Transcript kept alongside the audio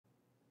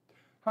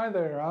Hi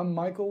there, I'm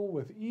Michael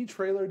with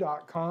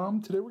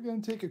etrailer.com. Today we're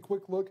going to take a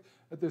quick look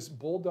at this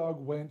Bulldog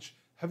Winch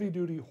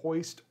heavy-duty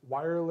hoist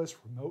wireless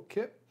remote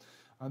kit.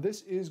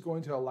 This is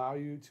going to allow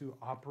you to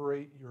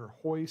operate your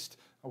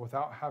hoist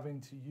without having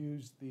to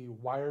use the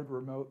wired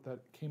remote that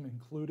came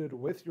included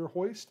with your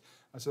hoist.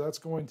 So that's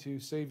going to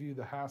save you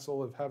the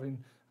hassle of having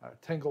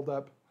tangled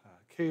up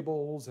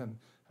cables and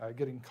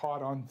getting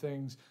caught on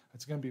things.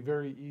 It's going to be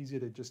very easy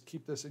to just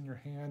keep this in your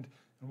hand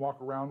and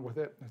walk around with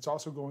it. It's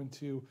also going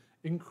to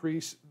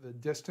increase the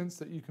distance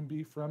that you can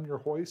be from your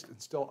hoist and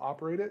still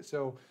operate it.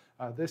 So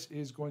this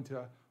is going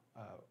to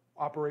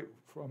operate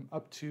from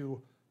up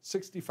to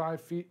 65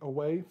 feet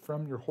away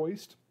from your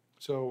hoist.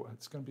 So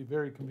it's going to be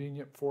very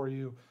convenient for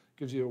you,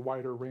 gives you a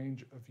wider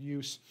range of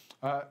use.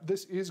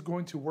 This is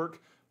going to work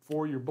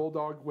for your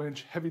Bulldog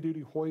Winch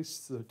heavy-duty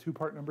hoists, the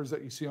two-part numbers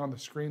that you see on the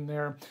screen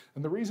there.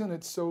 And the reason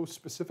it's so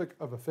specific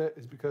of a fit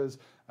is because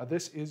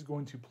this is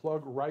going to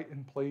plug right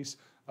in place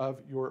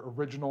of your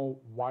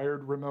original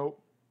wired remote.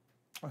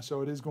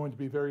 So it is going to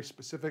be very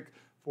specific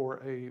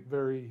for a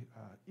very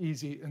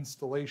easy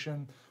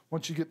installation.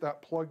 Once you get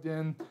that plugged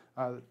in,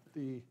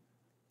 the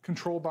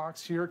control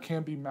box here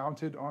can be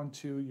mounted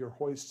onto your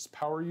hoist's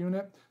power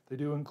unit. They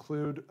do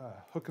include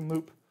hook and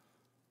loop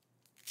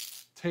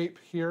tape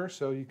here,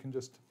 so you can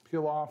just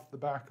peel off the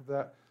back of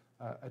that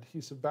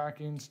adhesive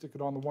backing, stick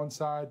it on the one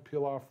side,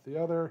 peel off the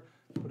other,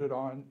 put it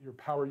on your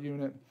power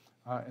unit,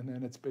 and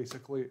then it's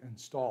basically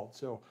installed.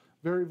 So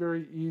very,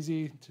 very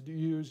easy to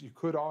use. You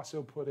could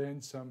also put in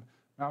some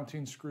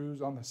mounting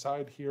screws on the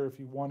side here if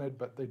you wanted,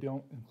 but they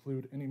don't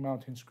include any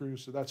mounting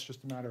screws, so that's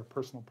just a matter of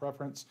personal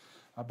preference.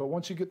 But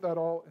once you get that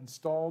all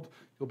installed,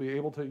 you'll be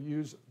able to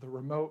use the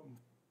remote.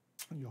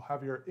 You'll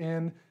have your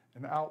in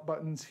and out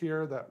buttons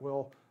here that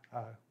will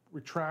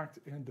retract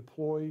and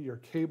deploy your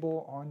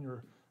cable on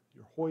your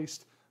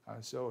hoist.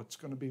 So it's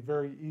going to be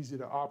very easy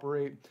to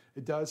operate.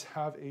 It does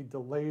have a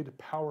delayed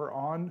power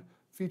on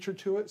feature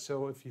to it.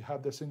 So if you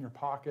have this in your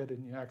pocket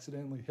and you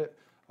accidentally hit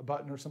a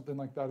button or something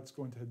like that, it's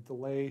going to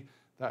delay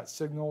that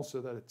signal so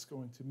that it's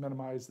going to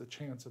minimize the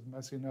chance of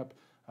messing up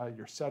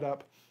your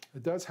setup.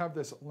 It does have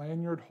this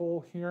lanyard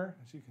hole here,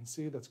 as you can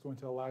see, that's going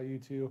to allow you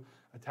to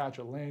attach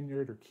a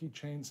lanyard or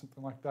keychain,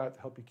 something like that, to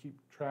help you keep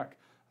track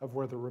of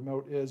where the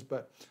remote is.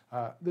 But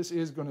this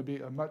is going to be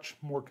a much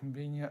more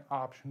convenient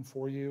option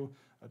for you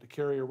to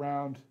carry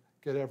around,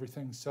 get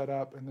everything set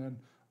up, and then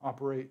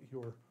operate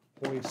your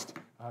hoist.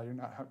 You're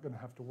not going to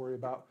have to worry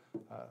about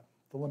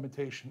the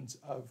limitations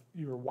of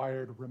your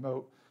wired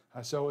remote.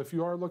 So if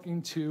you are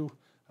looking to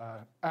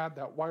add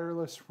that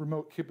wireless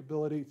remote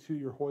capability to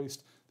your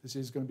hoist, this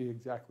is going to be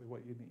exactly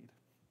what you need.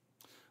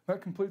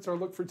 That completes our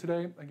look for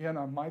today. Again,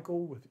 I'm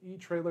Michael with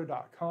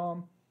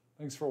etrailer.com.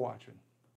 Thanks for watching.